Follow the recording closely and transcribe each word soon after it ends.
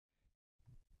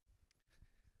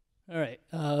All right.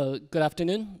 Good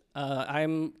afternoon.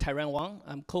 I'm Tairan Wang.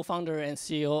 I'm co-founder and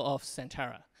CEO of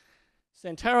Sangtera.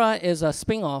 Sangtera is a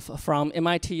spin-off from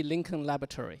MIT Lincoln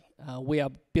Laboratory. We are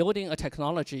building a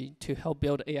technology to help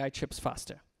build AI chips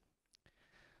faster.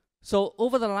 So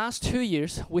over the last 2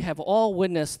 years, we have all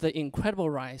witnessed the incredible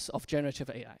rise of generative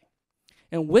AI.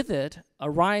 And with it, a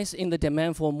rise in the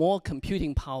demand for more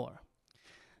computing power.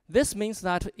 This means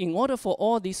that in order for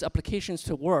all these applications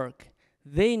to work,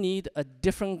 they need a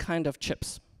different kind of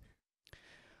chips.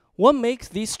 What makes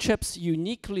these chips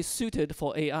uniquely suited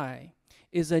for AI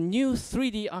is a new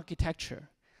 3D architecture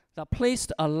that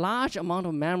placed a large amount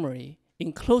of memory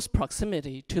in close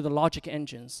proximity to the logic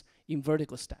engines in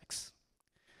vertical stacks.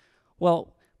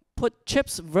 Well, put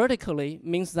chips vertically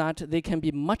means that they can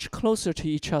be much closer to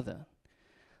each other.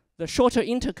 The shorter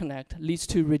interconnect leads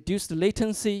to reduced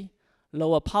latency,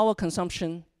 lower power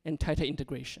consumption, and tighter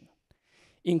integration.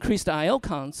 Increased I/O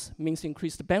counts means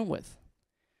increased bandwidth.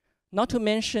 Not to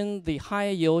mention the higher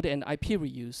yield and IP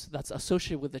reuse that's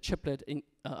associated with the chiplet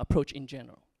approach in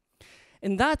general.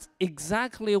 And that's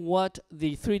exactly what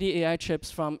the 3D AI chips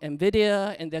from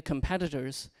NVIDIA and their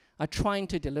competitors are trying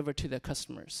to deliver to their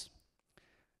customers.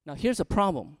 Now here's a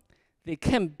problem. They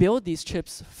can't build these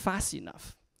chips fast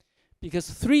enough because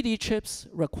 3D chips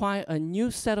require a new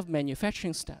set of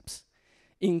manufacturing steps,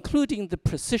 including the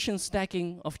precision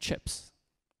stacking of chips.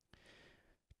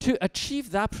 To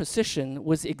achieve that precision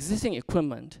with existing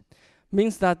equipment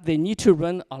means that they need to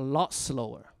run a lot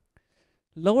slower,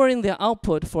 lowering their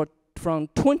output from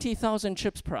 20,000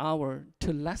 chips per hour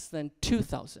to less than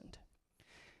 2,000.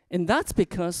 And that's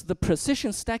because the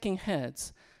precision stacking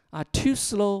heads are too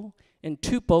slow and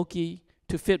too bulky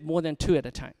to fit more than 2 at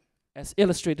a time, as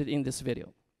illustrated in this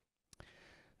video.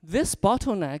 This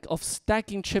bottleneck of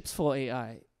stacking chips for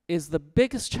AI is the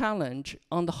biggest challenge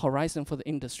on the horizon for the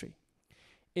industry.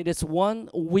 It is one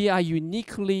we are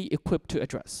uniquely equipped to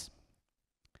address.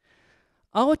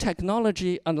 Our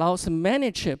technology allows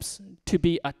many chips to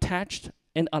be attached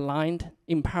and aligned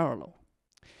in parallel,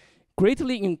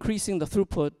 greatly increasing the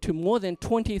throughput to more than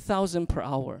 20,000 per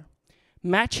hour,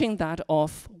 matching that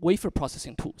of wafer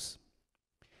processing tools.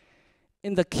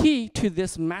 And the key to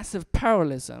this massive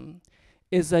parallelism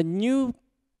is a new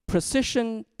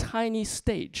precision tiny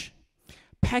stage,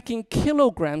 packing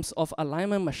kilograms of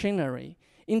alignment machinery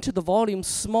into the volume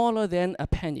smaller than a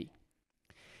penny.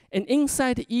 And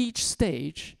inside each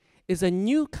stage is a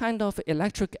new kind of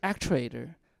electric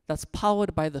actuator that's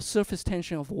powered by the surface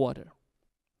tension of water.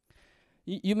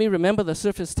 You may remember the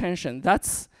surface tension.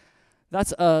 That's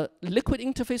a liquid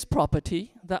interface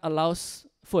property that allows,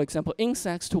 for example,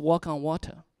 insects to walk on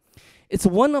water. It's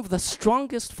one of the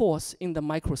strongest force in the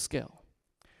micro scale.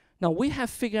 Now we have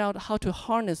figured out how to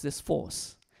harness this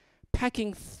force,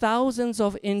 packing thousands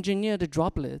of engineered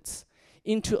droplets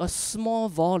into a small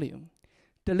volume,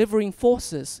 delivering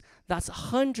forces that's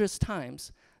hundreds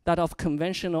times that of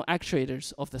conventional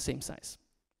actuators of the same size.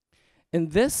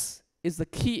 And this is the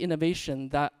key innovation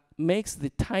that makes the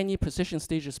tiny precision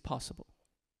stages possible.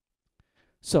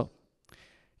 So,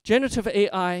 generative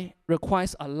AI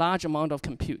requires a large amount of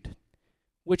compute,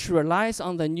 which relies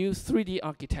on the new 3D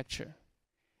architecture.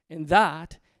 And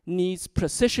that needs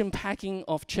precision packing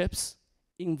of chips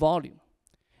in volume.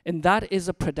 And that is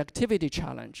a productivity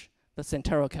challenge that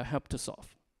Sangtera can help to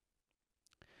solve.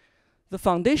 The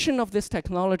foundation of this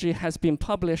technology has been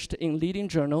published in leading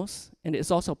journals and is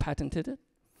also patented.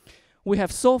 We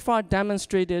have so far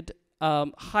demonstrated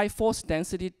high force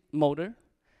density motor,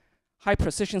 high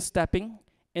precision stepping,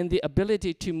 and the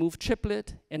ability to move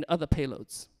chiplet and other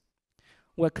payloads.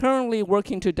 We're currently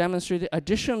working to demonstrate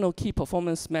additional key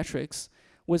performance metrics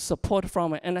with support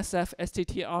from an NSF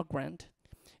STTR grant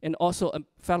and also a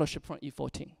fellowship from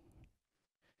E14.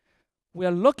 We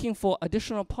are looking for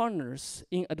additional partners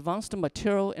in advanced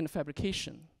material and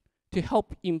fabrication to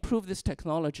help improve this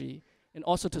technology and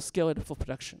also to scale it for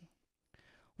production.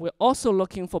 We're also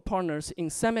looking for partners in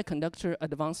semiconductor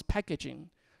advanced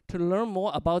packaging to learn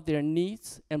more about their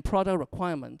needs and product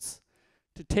requirements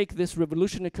to take this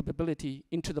revolutionary capability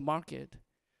into the market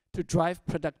to drive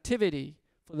productivity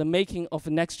for the making of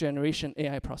next generation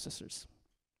AI processors.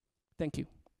 Thank you.